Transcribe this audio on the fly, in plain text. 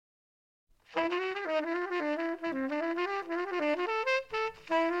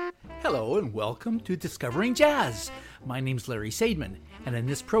Hello and welcome to Discovering Jazz. My name's Larry Sadman, and in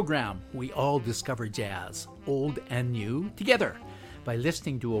this program, we all discover jazz, old and new, together. By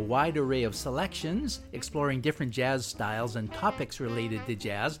listening to a wide array of selections, exploring different jazz styles and topics related to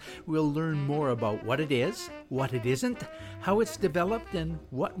jazz, we'll learn more about what it is, what it isn't, how it's developed, and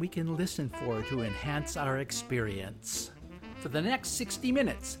what we can listen for to enhance our experience. For the next 60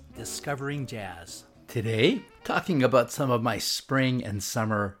 minutes, Discovering Jazz. Today, talking about some of my spring and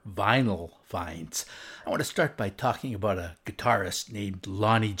summer vinyl finds. I want to start by talking about a guitarist named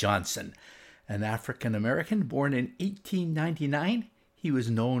Lonnie Johnson. An African-American born in 1899, he was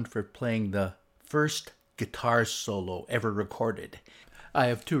known for playing the first guitar solo ever recorded. I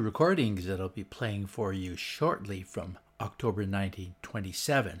have two recordings that I'll be playing for you shortly from October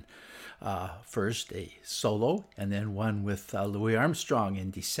 1927. First a solo, and then one with Louis Armstrong in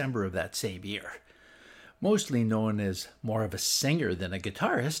December of that same year. Mostly known as more of a singer than a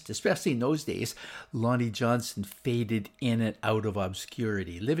guitarist, especially in those days, Lonnie Johnson faded in and out of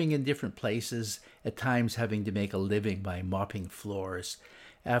obscurity, living in different places, at times having to make a living by mopping floors.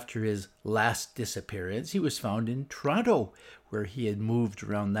 After his last disappearance, he was found in Toronto, where he had moved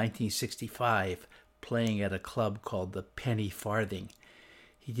around 1965, playing at a club called the Penny Farthing.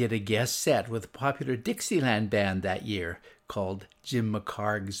 He did a guest set with a popular Dixieland band that year called Jim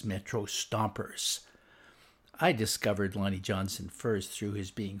McHargue's Metro Stompers. I discovered Lonnie Johnson first through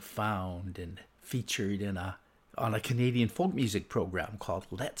his being found and featured on a Canadian folk music program called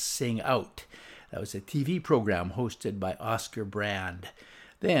Let's Sing Out. That was a TV program hosted by Oscar Brand.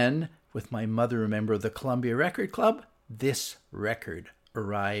 Then, with my mother a member of the Columbia Record Club, this record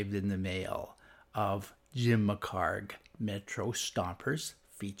arrived in the mail of Jim McHargue, Metro Stompers,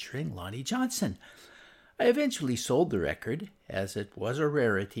 featuring Lonnie Johnson. I eventually sold the record, as it was a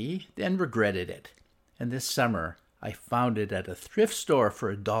rarity, then regretted it. And this summer, I found it at a thrift store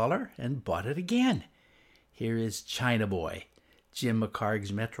for $1 and bought it again. Here is China Boy, Jim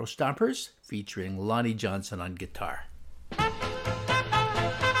McHargue's Metro Stompers, featuring Lonnie Johnson on guitar.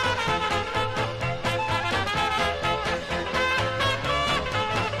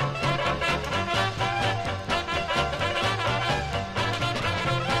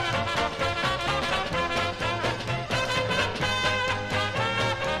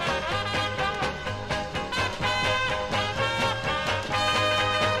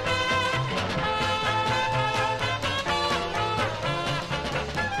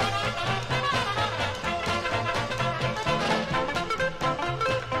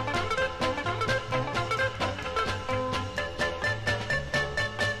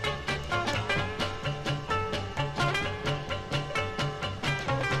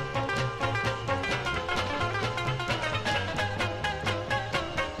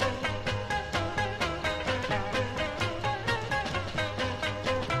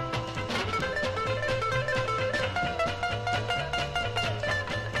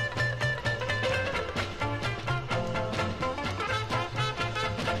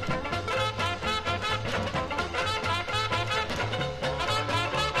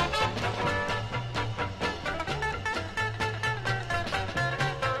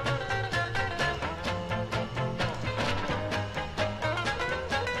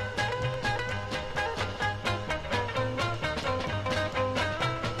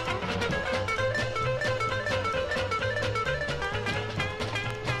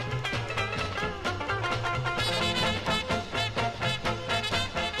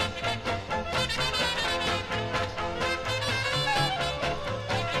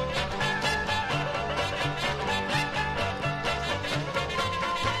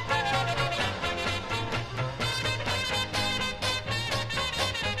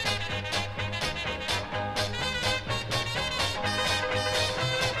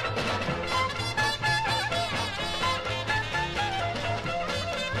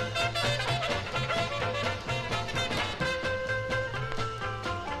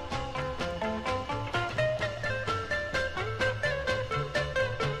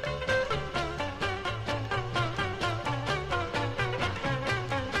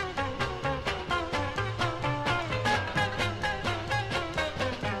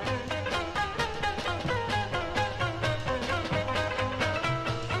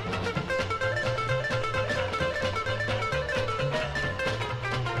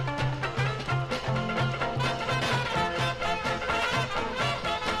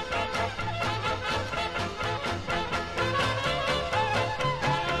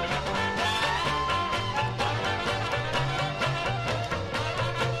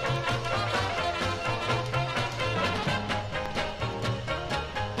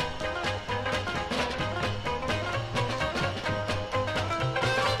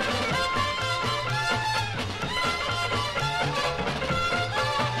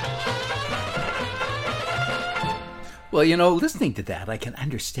 Well, listening to that, I can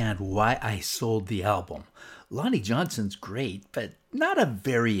understand why I sold the album. Lonnie Johnson's great, but not a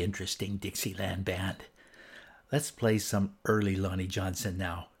very interesting Dixieland band. Let's play some early Lonnie Johnson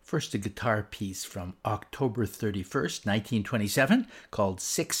now. First, a guitar piece from October 31st, 1927, called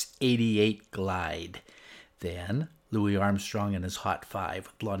 688 Glide. Then, Louis Armstrong and his Hot Five,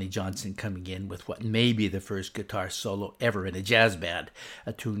 with Lonnie Johnson coming in with what may be the first guitar solo ever in a jazz band,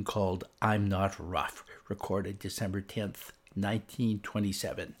 a tune called I'm Not Rough, recorded December 10th,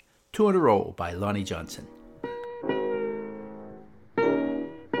 1927. 2 in a row by Lonnie Johnson.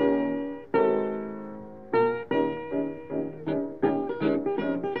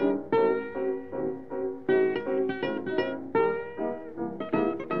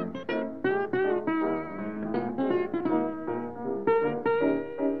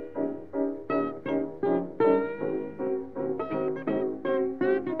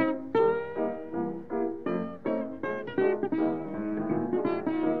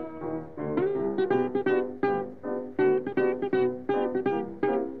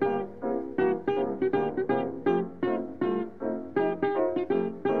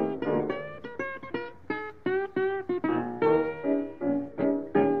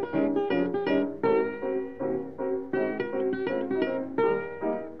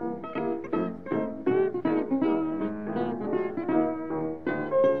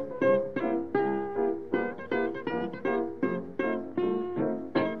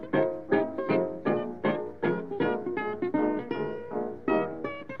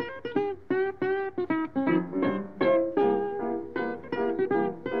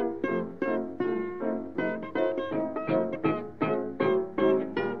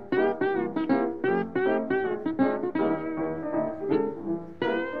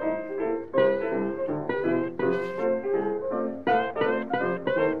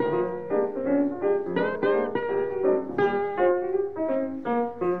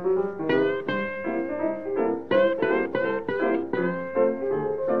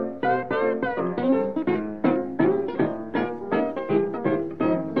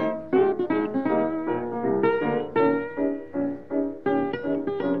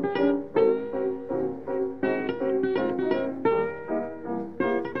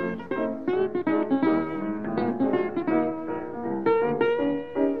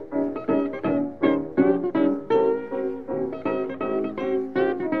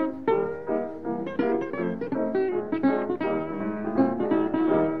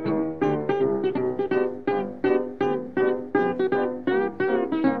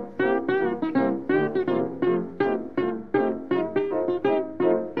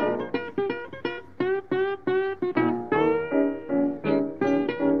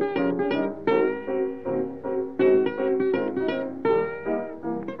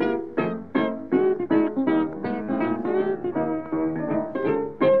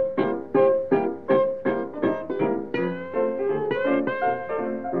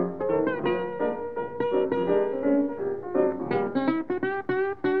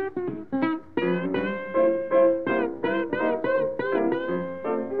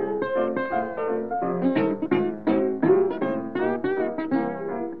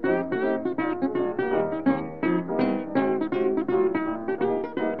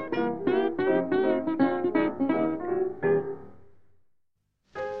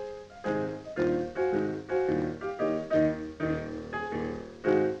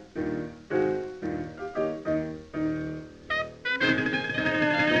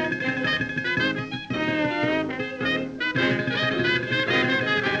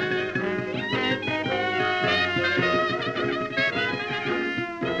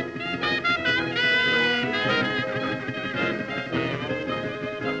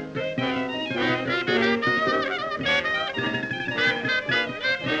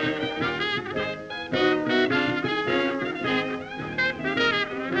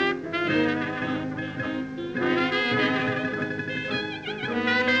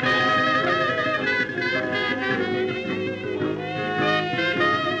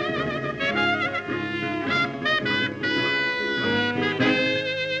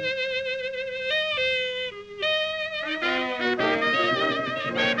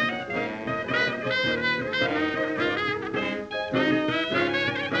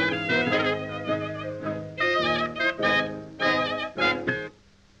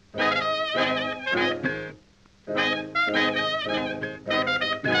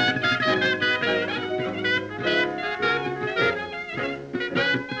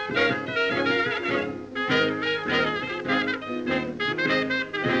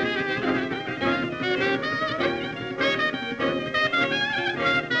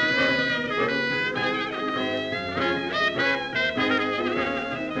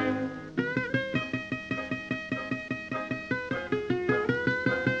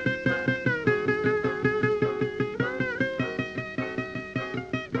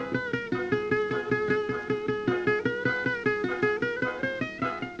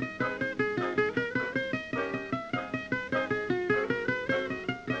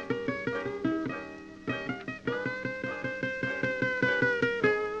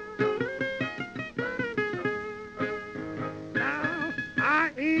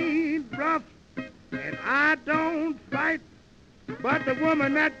 ain't rough and I don't fight, but the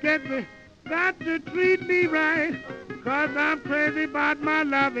woman that gets me got to treat me right, 'cause I'm crazy about my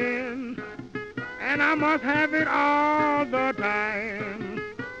loving, and I must have it all the time.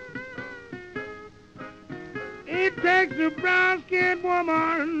 It takes a brown-skinned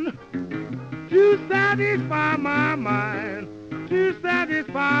woman to satisfy my mind, to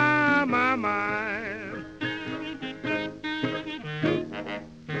satisfy my mind.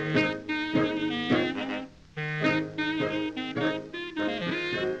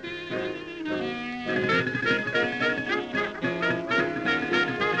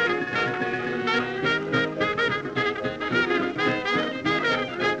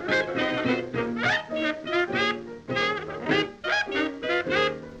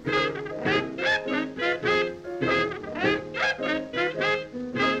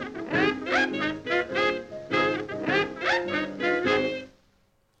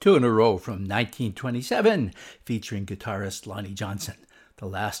 Two in a row from 1927, featuring guitarist Lonnie Johnson. The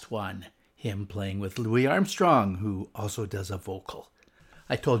last one, him playing with Louis Armstrong, who also does a vocal.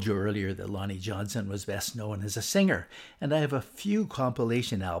 I told you earlier that Lonnie Johnson was best known as a singer, and I have a few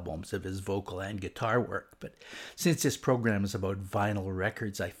compilation albums of his vocal and guitar work. But since this program is about vinyl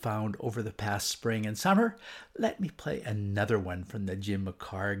records I found over the past spring and summer, let me play another one from the Jim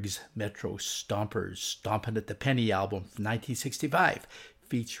McCarg's Metro Stompers Stompin' at the Penny album from 1965,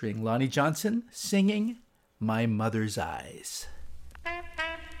 featuring Lonnie Johnson singing My Mother's Eyes.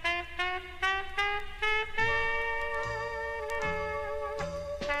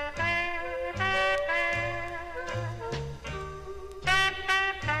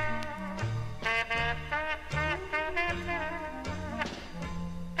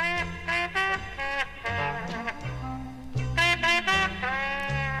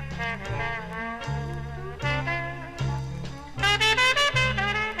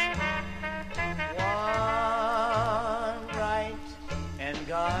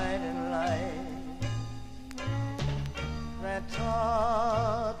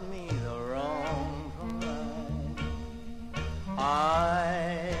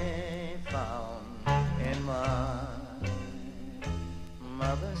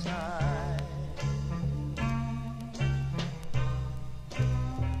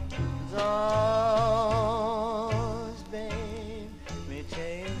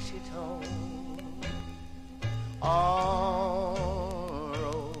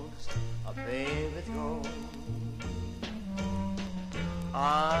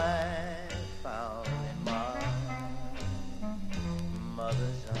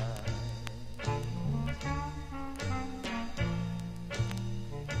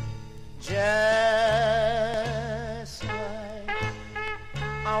 Just like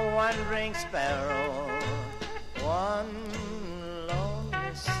a wandering sparrow, one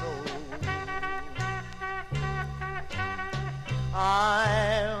lonely soul,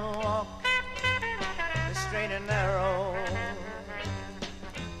 I'll walk the straight and narrow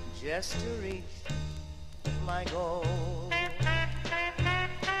just to reach my goal.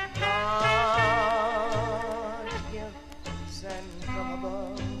 God's gift sent from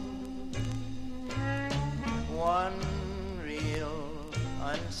above, one real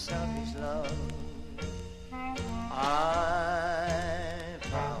unselfish love I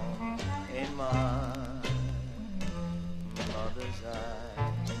found in my mother's eyes.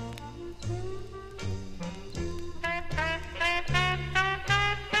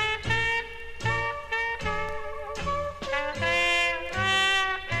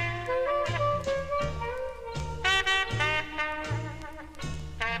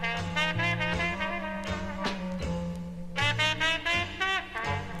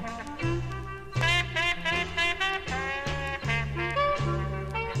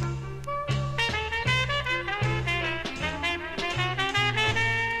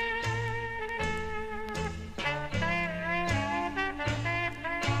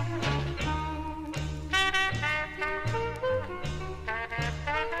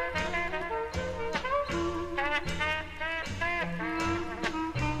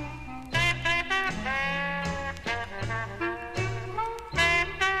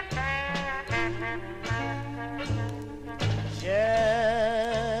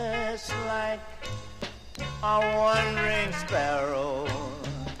 A wandering sparrow,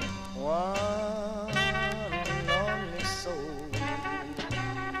 one lonely soul,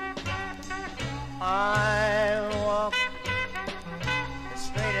 I walk the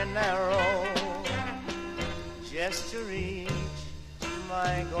straight and narrow just to reach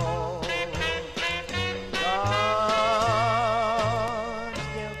my goal. God's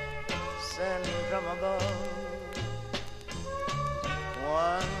gift sent from above,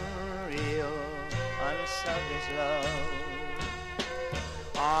 one his love.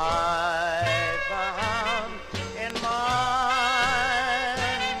 I found in my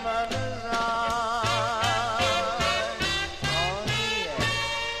mother's arms. Oh, yes.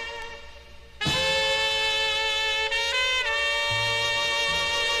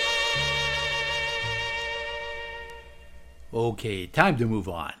 Okay, time to move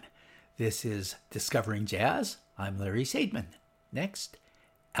on. This is Discovering Jazz. I'm Larry Seidman. Next,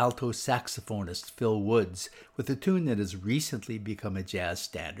 alto saxophonist Phil Woods with a tune that has recently become a jazz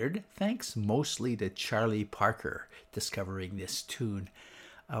standard, thanks mostly to Charlie Parker discovering this tune.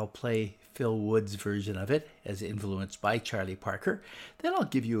 I'll play Phil Woods' version of it as influenced by Charlie Parker. Then I'll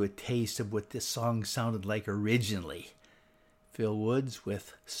give you a taste of what this song sounded like originally. Phil Woods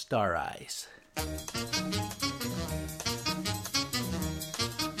with Star Eyes.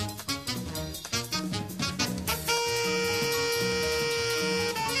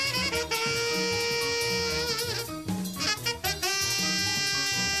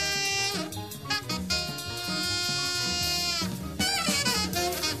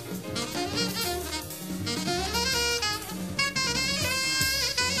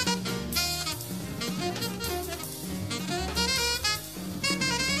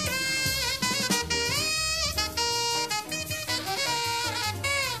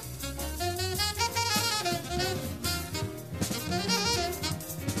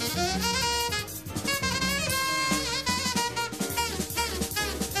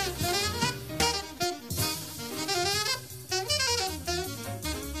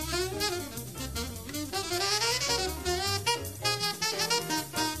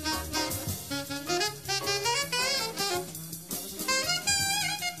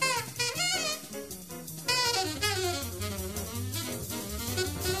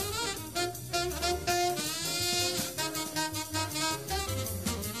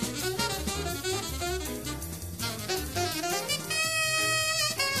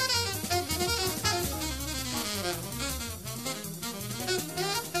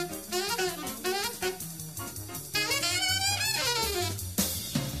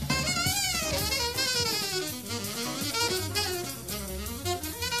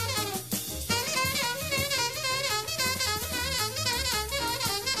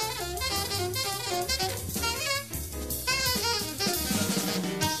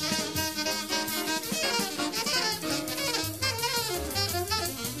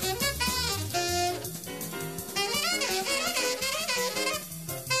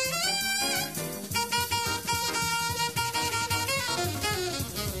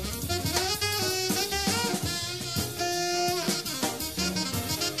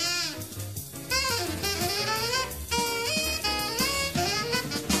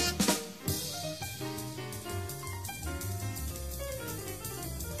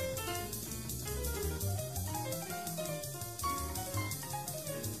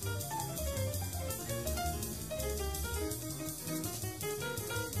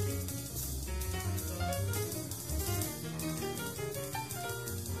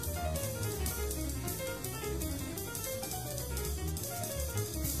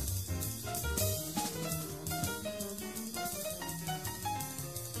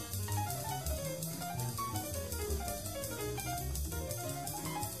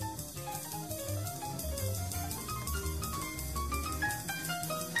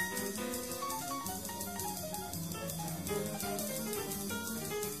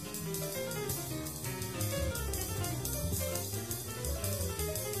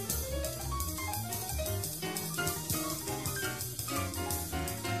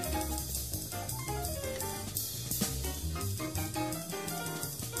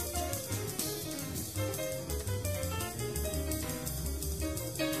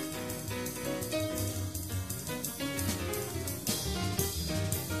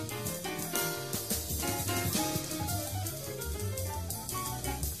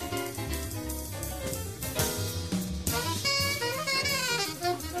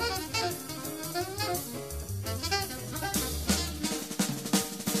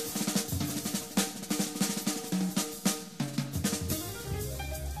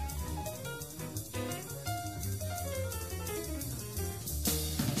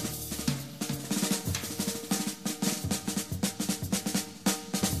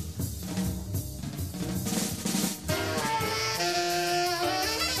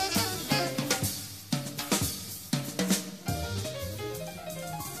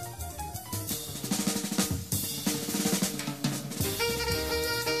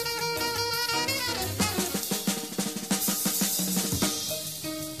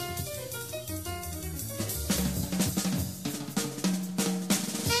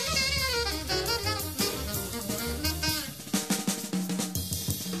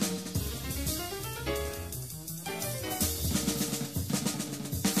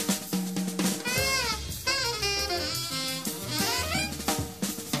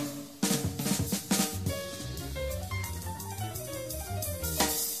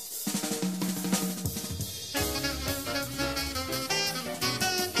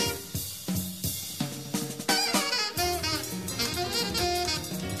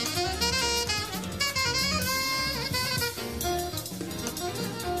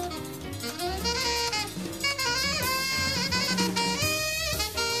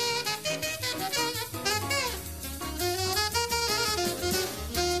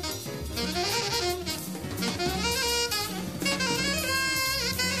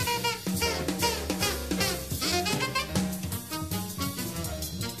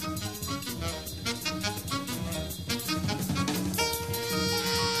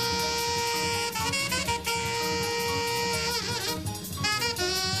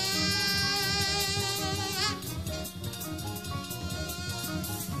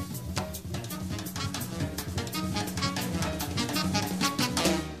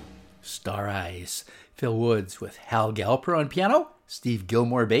 Star Eyes. Phil Woods with Hal Galper on piano, Steve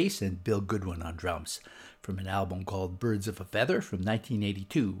Gilmore bass, and Bill Goodwin on drums, from an album called Birds of a Feather from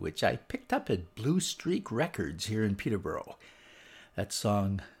 1982, which I picked up at Blue Streak Records here in Peterborough. That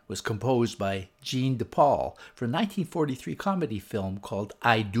song was composed by Gene DePaul for a 1943 comedy film called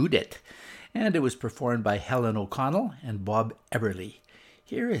I Dood It, and it was performed by Helen O'Connell and Bob Eberly.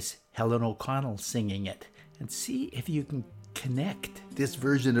 Here is Helen O'Connell singing it, and see if you can connect this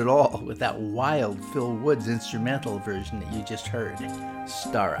version at all with that wild Phil Woods instrumental version that you just heard.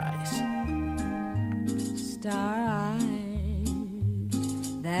 Star Eyes. Star eyes,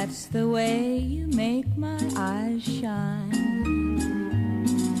 that's the way you make my eyes shine.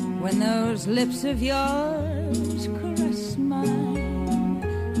 When those lips of yours caress mine,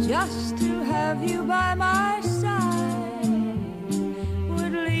 just to have you by my side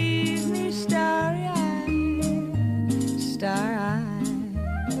would leave me starry-eyed, star eyes,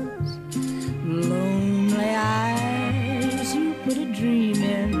 lonely eyes you put a dream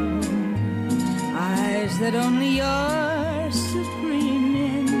in, eyes that only you're supreme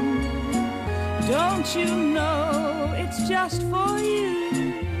in. Don't you know it's just for you?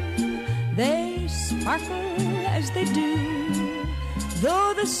 They sparkle as they do,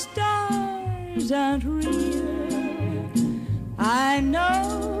 though the stars aren't real. I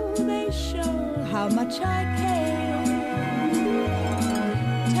know they show how much I care.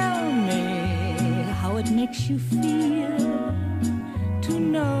 Tell me how it makes you feel to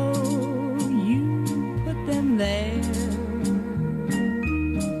know you put them there.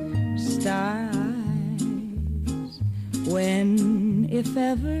 Star eyes, when, if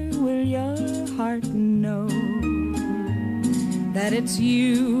ever, will your heart know that it's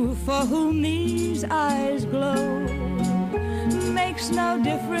you for whom these eyes glow? Makes no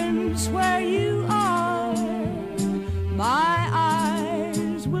difference where you are, my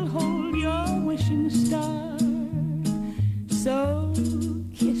eyes will hold your wishing star. So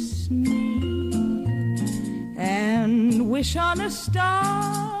kiss me and wish on a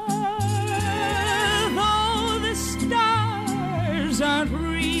star, though the stars aren't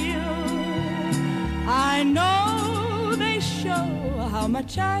real. I know they show how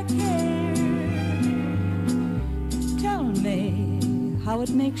much I care. Tell me how it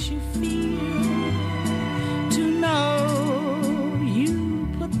makes you feel to know you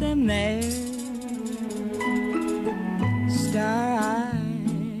put them there. Star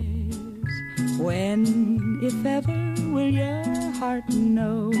eyes, when, if ever, will your heart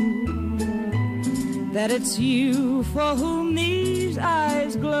know that it's you for whom these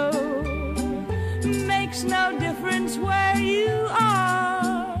eyes glow? Makes no difference where you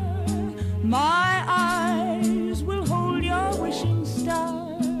are, my eyes will hold your wishing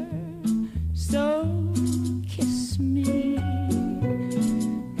star. So kiss me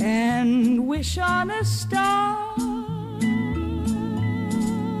and wish on a star.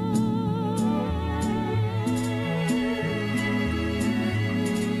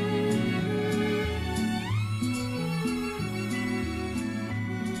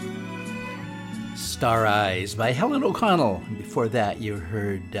 Star Eyes by Helen O'Connell. And before that, you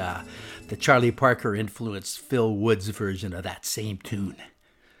heard the Charlie Parker-influenced Phil Woods version of that same tune.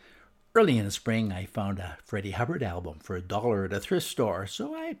 Early in the spring, I found a Freddie Hubbard album for $1 at a thrift store,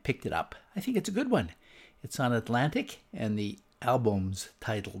 so I picked it up. I think it's a good one. It's on Atlantic, and the album's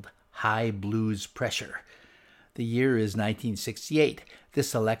titled High Blues Pressure. The year is 1968. This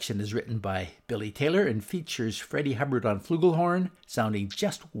selection is written by Billy Taylor and features Freddie Hubbard on flugelhorn, sounding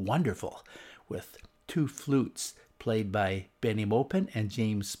just wonderful, with two flutes played by Benny Maupin and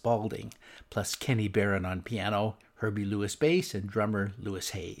James Spaulding, plus Kenny Barron on piano, Herbie Lewis bass, and drummer Louis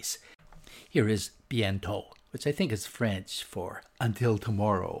Hayes. Here is Bientôt, which I think is French for until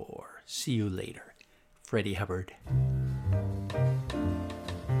tomorrow or see you later. Freddie Hubbard.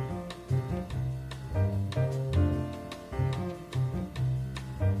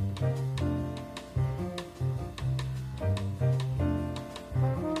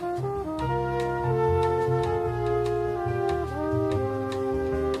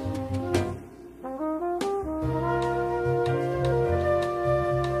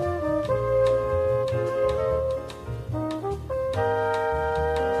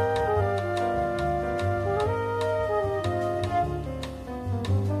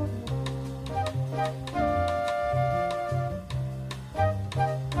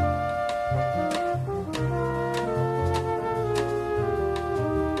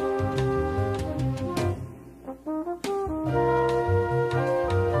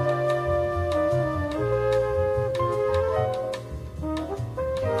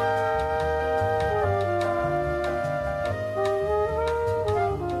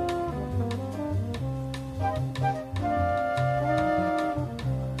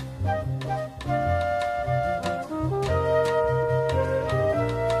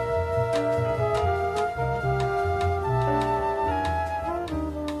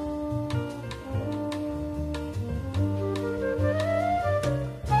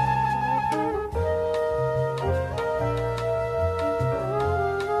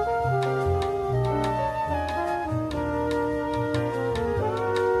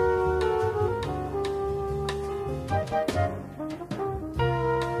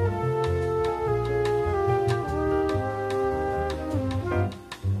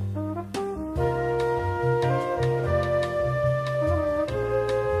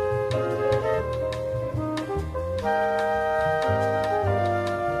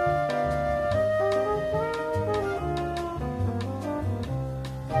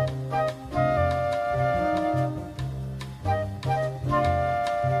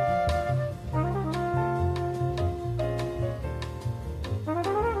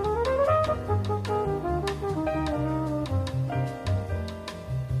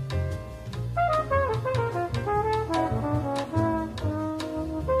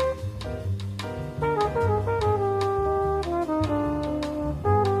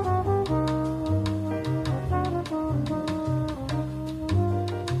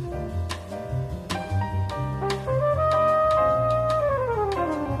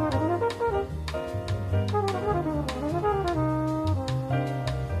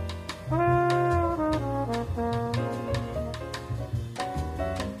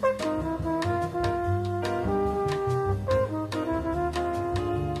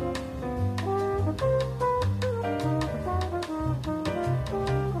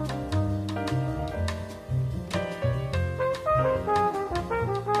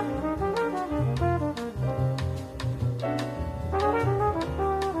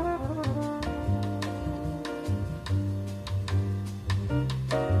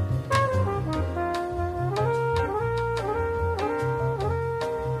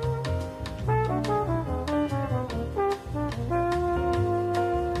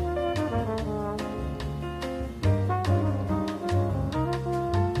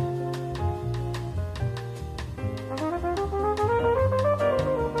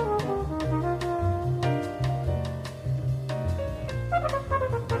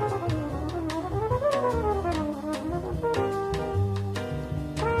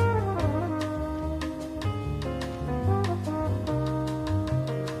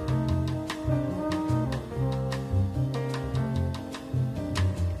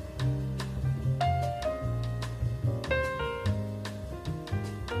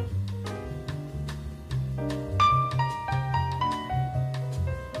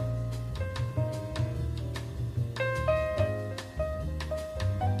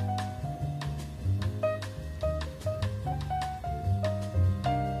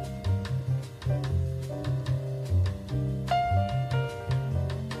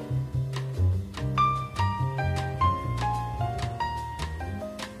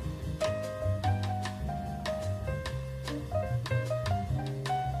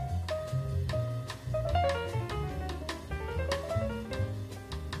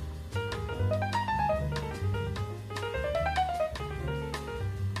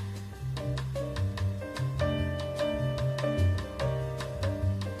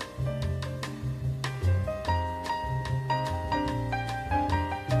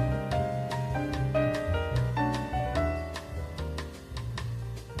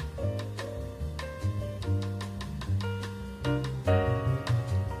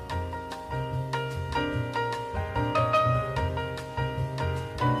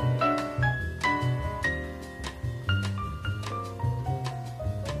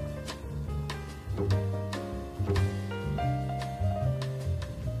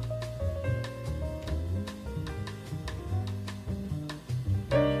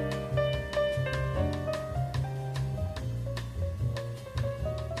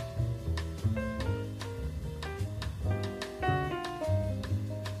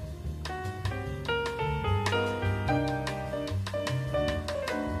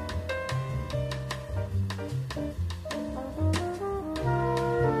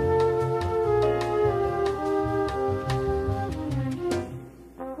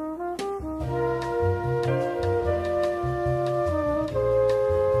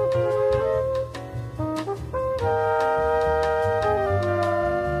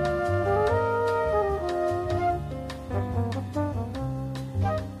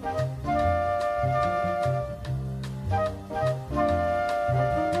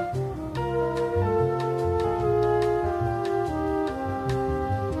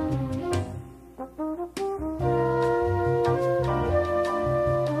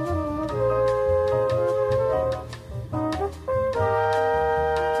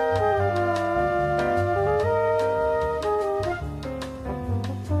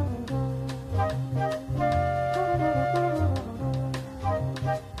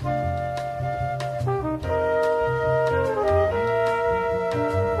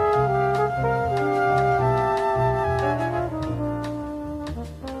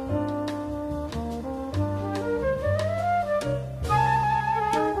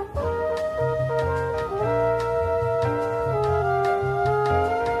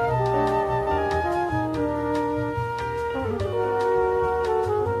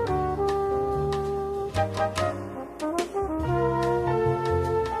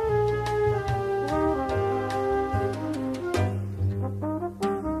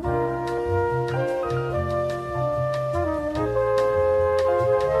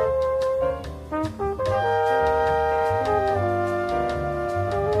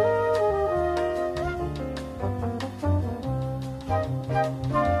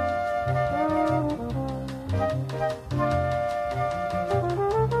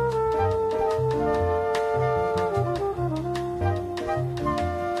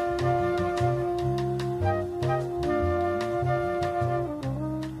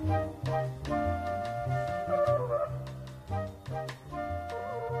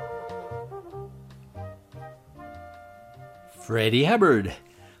 Freddie Hubbard.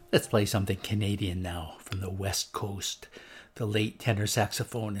 Let's play something Canadian now from the West Coast. The late tenor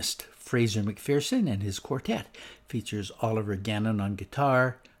saxophonist Fraser McPherson and his quartet features Oliver Gannon on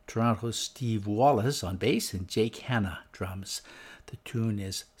guitar, Toronto's Steve Wallace on bass, and Jake Hanna drums. The tune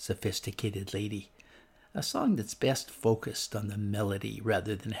is Sophisticated Lady, a song that's best focused on the melody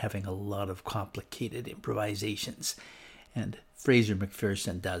rather than having a lot of complicated improvisations. And Fraser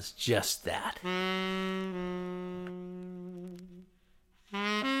McPherson does just that.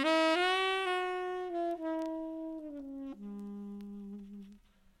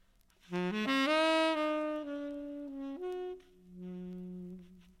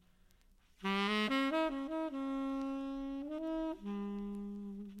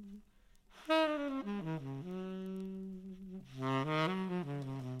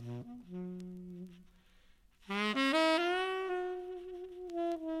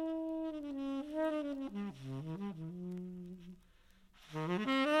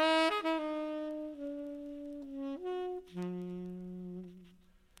 Mm-hmm.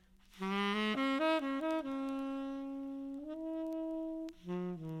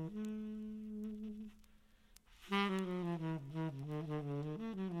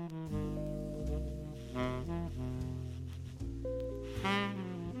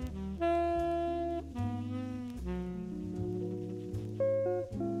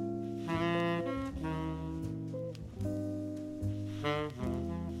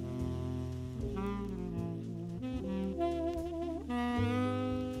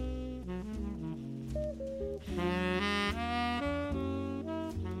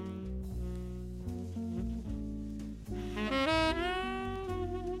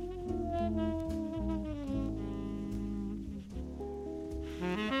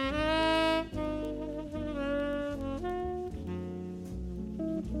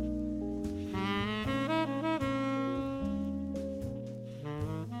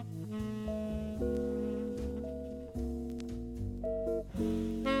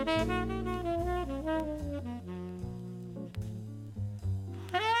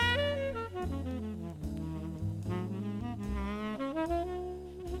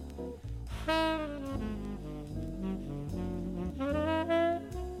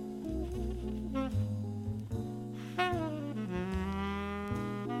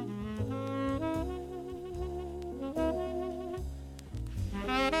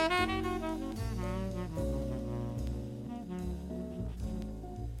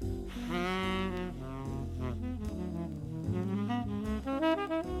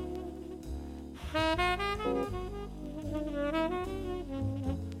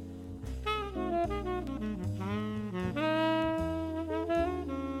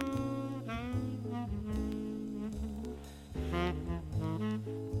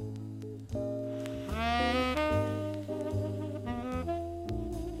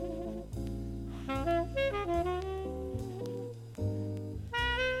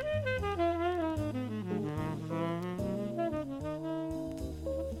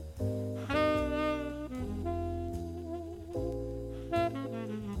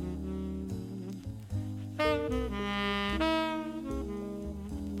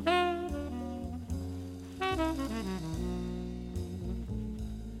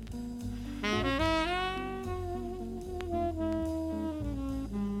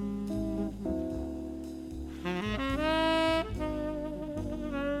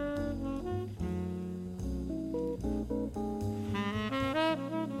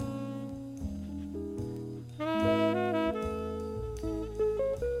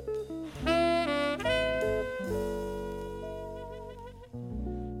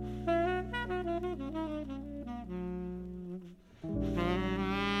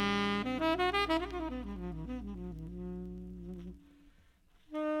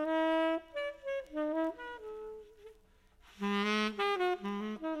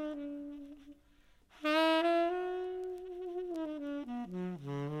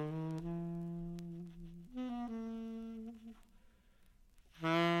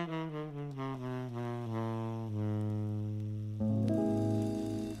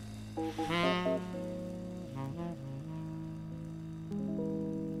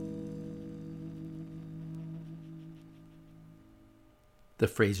 the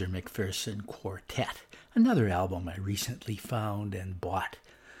Fraser McPherson Quartet, another album I recently found and bought.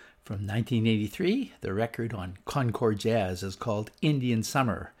 From 1983, the record on Concord Jazz is called Indian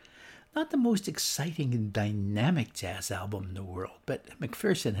Summer. Not the most exciting and dynamic jazz album in the world, but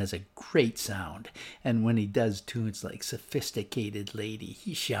McPherson has a great sound, and when he does tunes like Sophisticated Lady,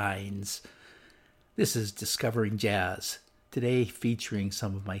 he shines. This is Discovering Jazz, today featuring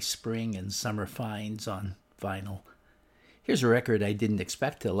some of my spring and summer finds on vinyl. Here's a record I didn't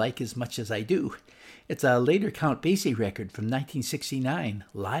expect to like as much as I do. It's a later Count Basie record from 1969,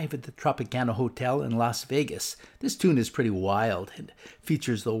 live at the Tropicana Hotel in Las Vegas. This tune is pretty wild and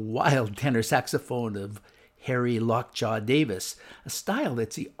features the wild tenor saxophone of Harry Lockjaw Davis, a style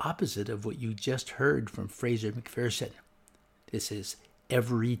that's the opposite of what you just heard from Fraser McPherson. This is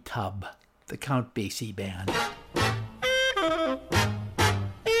Every Tub, the Count Basie Band.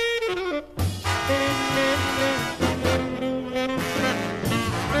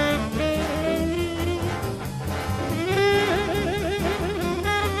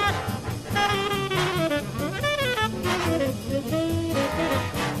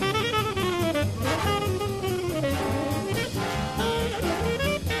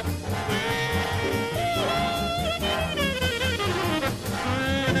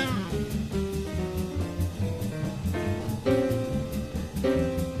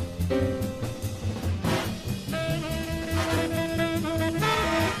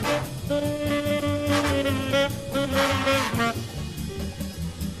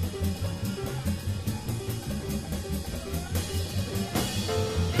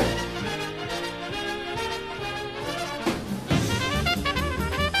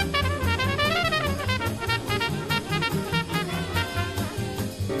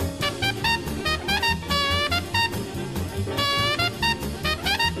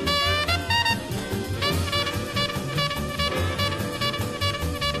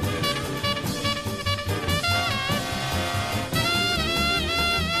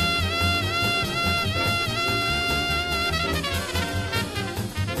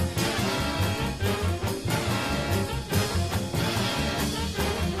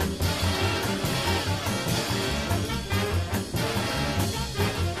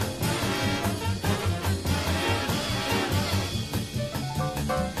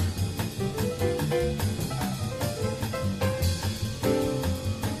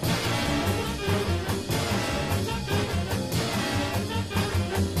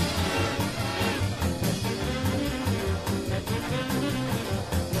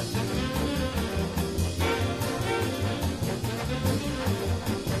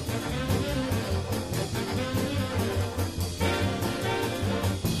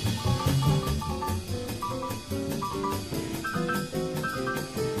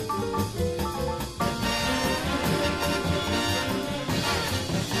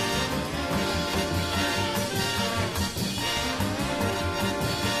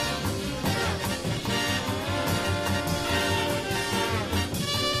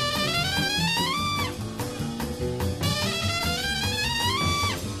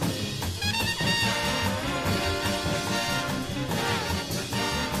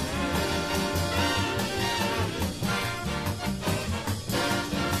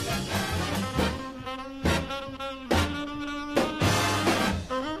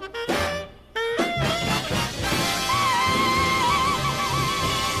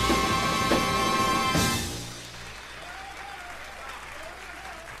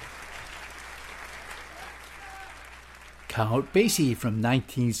 Count Basie from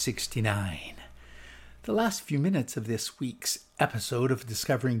 1969. The last few minutes of this week's episode of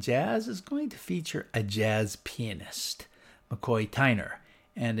Discovering Jazz is going to feature a jazz pianist, McCoy Tyner,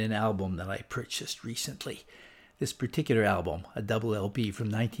 and an album that I purchased recently. This particular album, a double LP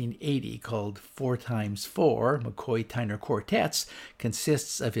from 1980 called 4x4 McCoy Tyner Quartets,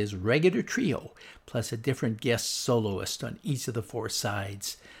 consists of his regular trio plus a different guest soloist on each of the four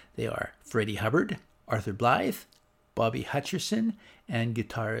sides. They are Freddie Hubbard, Arthur Blythe, Bobby Hutcherson, and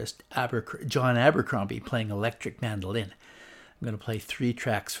guitarist John Abercrombie playing electric mandolin. I'm going to play 3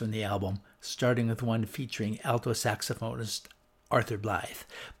 tracks from the album, starting with one featuring alto saxophonist Arthur Blythe.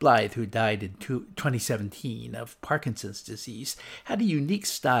 Blythe, who died in 2017 of Parkinson's disease, had a unique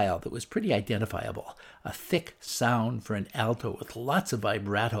style that was pretty identifiable. A thick sound for an alto with lots of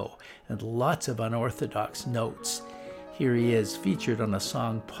vibrato and lots of unorthodox notes. Here he is, featured on a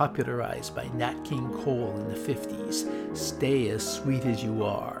song popularized by Nat King Cole in the 50s, Stay as Sweet as You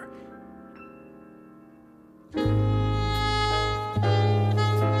Are.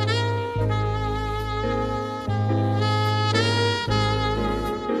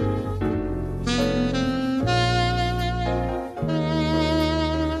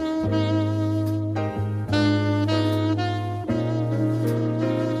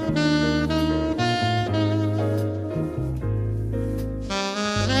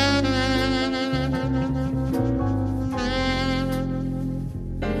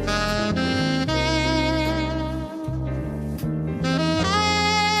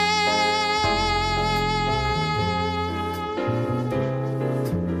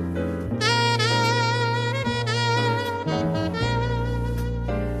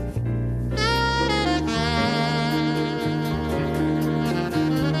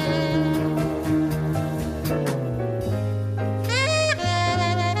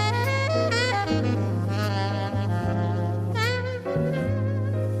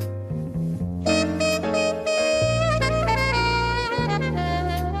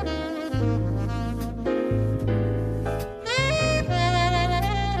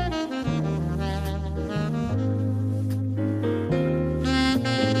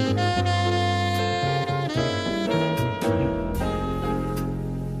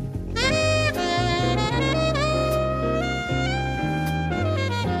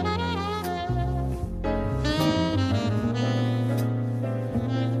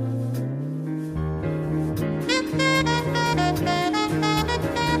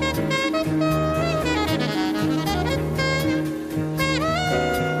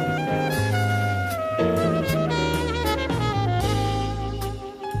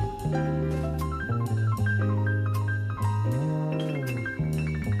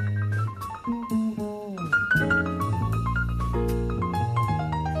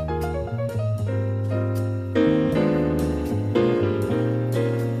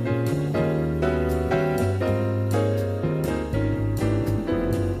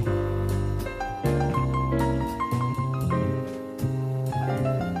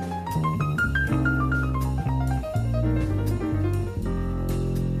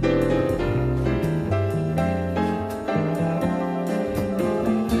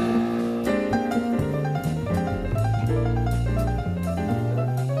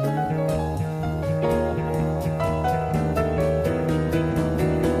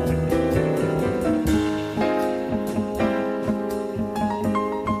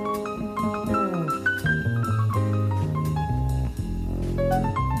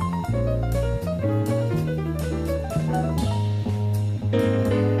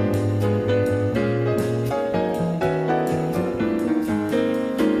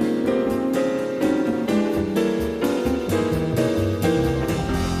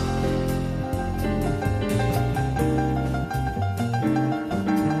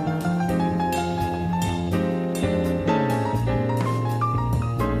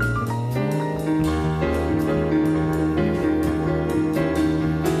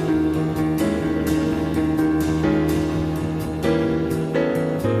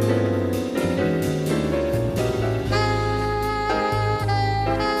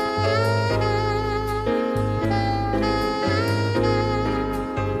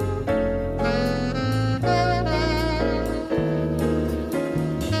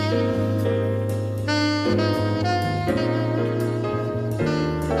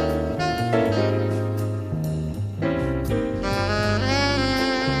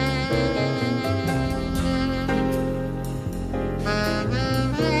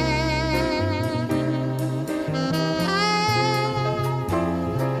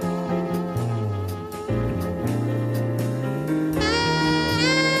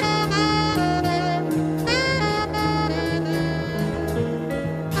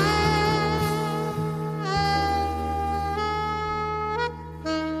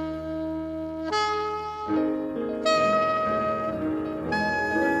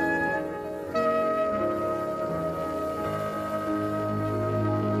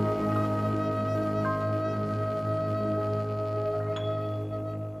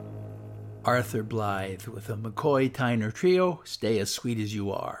 Arthur Blythe with a McCoy Tyner Trio, Stay As Sweet As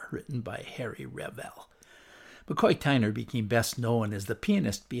You Are, written by Harry Revel. McCoy Tyner became best known as the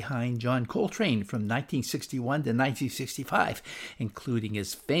pianist behind John Coltrane from 1961 to 1965, including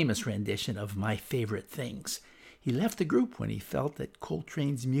his famous rendition of My Favorite Things. He left the group when he felt that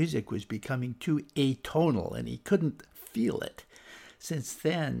Coltrane's music was becoming too atonal and he couldn't feel it. Since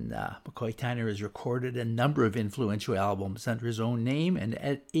then, McCoy Tyner has recorded a number of influential albums under his own name, and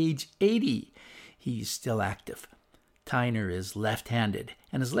at age 80, he's still active. Tyner is left-handed,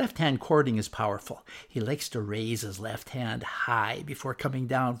 and his left-hand chording is powerful. He likes to raise his left hand high before coming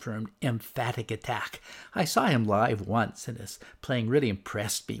down for an emphatic attack. I saw him live once, and his playing really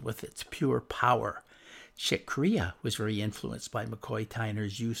impressed me with its pure power. Chick Corea was very influenced by McCoy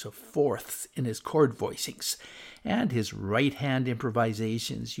Tyner's use of fourths in his chord voicings, and his right-hand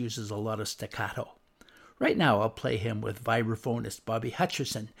improvisations uses a lot of staccato. Right now I'll play him with vibraphonist Bobby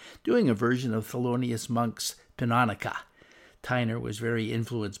Hutcherson, doing a version of Thelonious Monk's Panonica. Tyner was very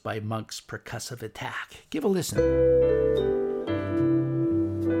influenced by Monk's percussive attack. Give a listen.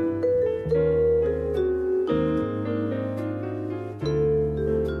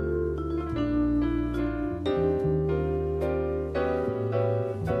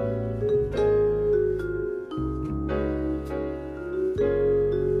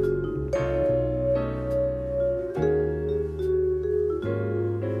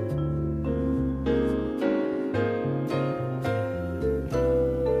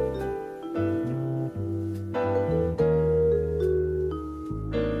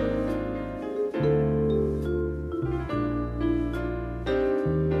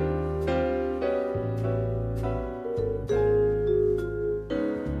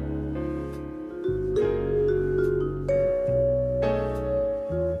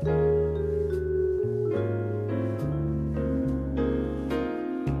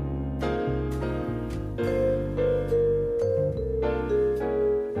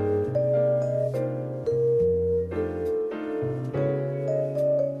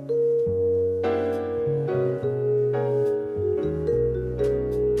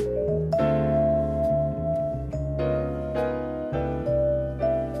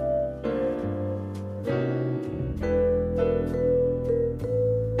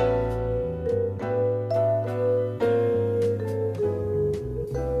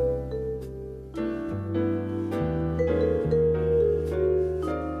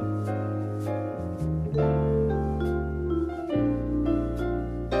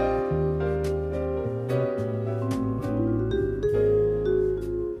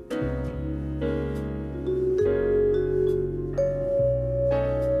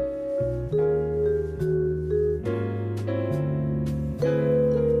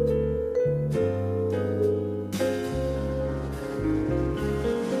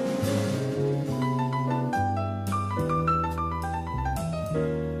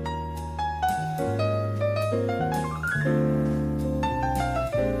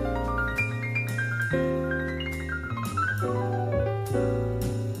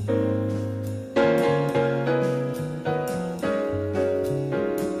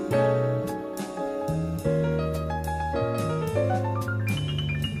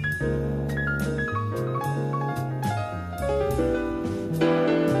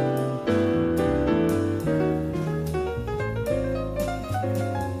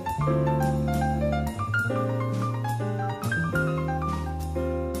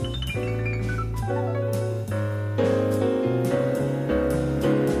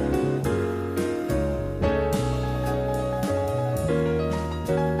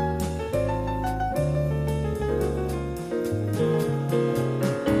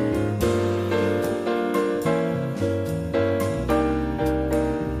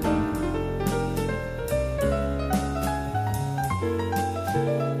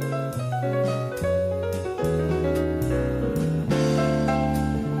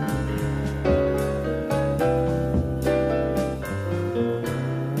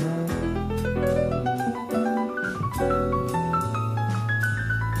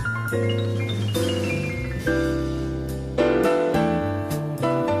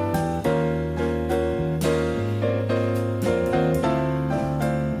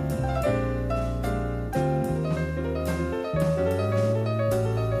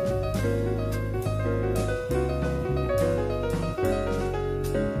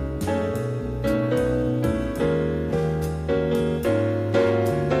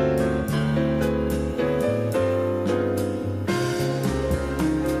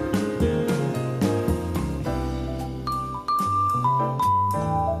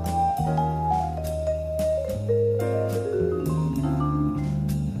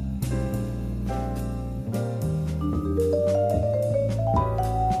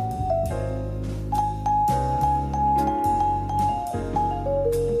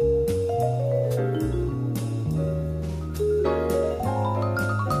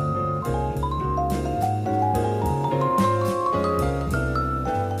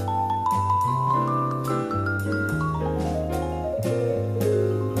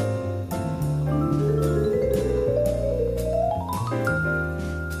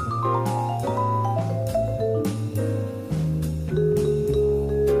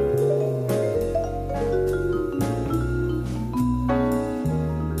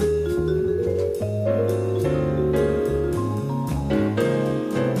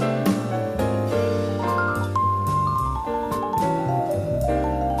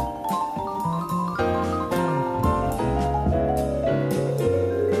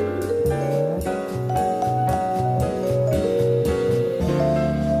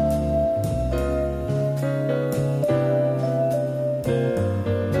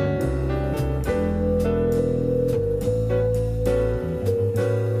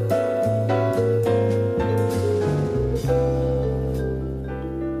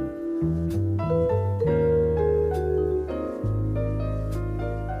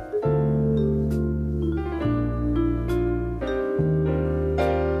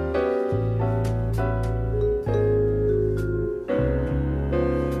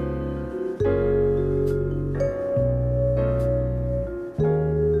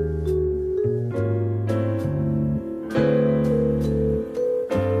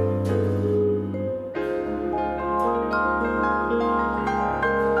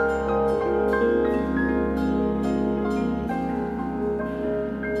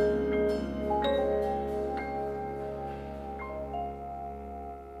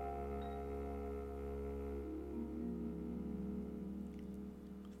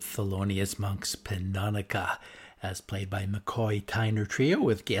 Thelonious Monk's Panonica, as played by McCoy Tyner Trio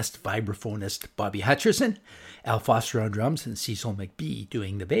with guest vibraphonist Bobby Hutcherson, Al Foster on drums, and Cecil McBee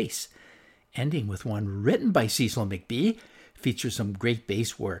doing the bass. Ending with one written by Cecil McBee, features some great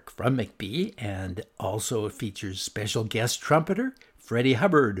bass work from McBee, and also it features special guest trumpeter Freddie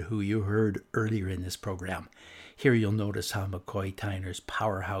Hubbard, who you heard earlier in this program. Here you'll notice how McCoy Tyner's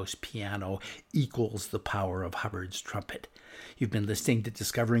powerhouse piano equals the power of Hubbard's trumpet. You've been listening to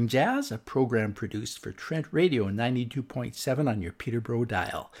Discovering Jazz, a program produced for Trent Radio 92.7 on your Peterborough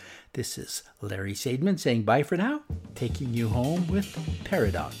dial. This is Larry Sadman saying bye for now, taking you home with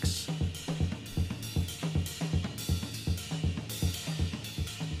Paradox.